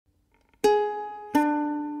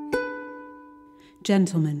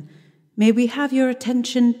Gentlemen, may we have your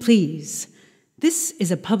attention, please? This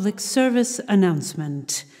is a public service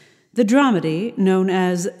announcement. The dramedy, known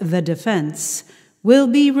as The Defense, will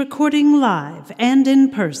be recording live and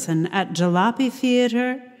in person at Jalopy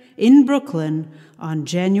Theatre in Brooklyn on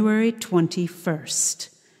January 21st.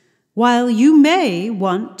 While you may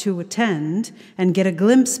want to attend and get a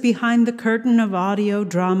glimpse behind the curtain of audio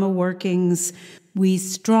drama workings, we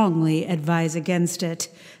strongly advise against it,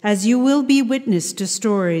 as you will be witness to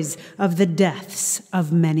stories of the deaths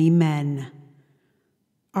of many men.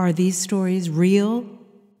 Are these stories real?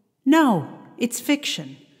 No, it's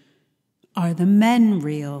fiction. Are the men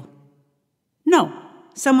real? No,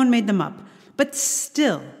 someone made them up. But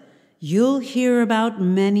still, you'll hear about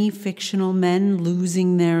many fictional men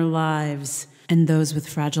losing their lives, and those with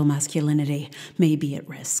fragile masculinity may be at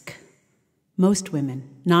risk. Most women,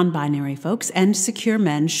 non-binary folks, and secure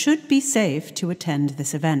men should be safe to attend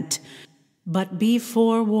this event. But be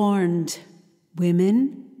forewarned,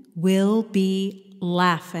 women will be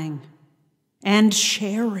laughing and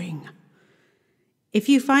sharing. If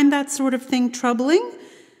you find that sort of thing troubling,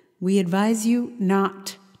 we advise you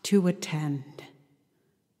not to attend.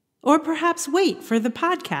 Or perhaps wait for the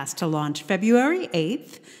podcast to launch February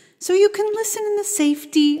 8th so you can listen in the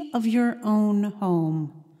safety of your own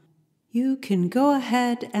home. You can go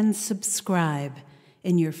ahead and subscribe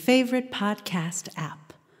in your favorite podcast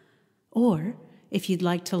app. Or, if you'd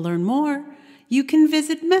like to learn more, you can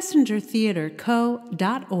visit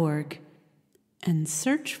messengertheatreco.org and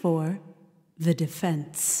search for The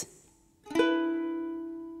Defense.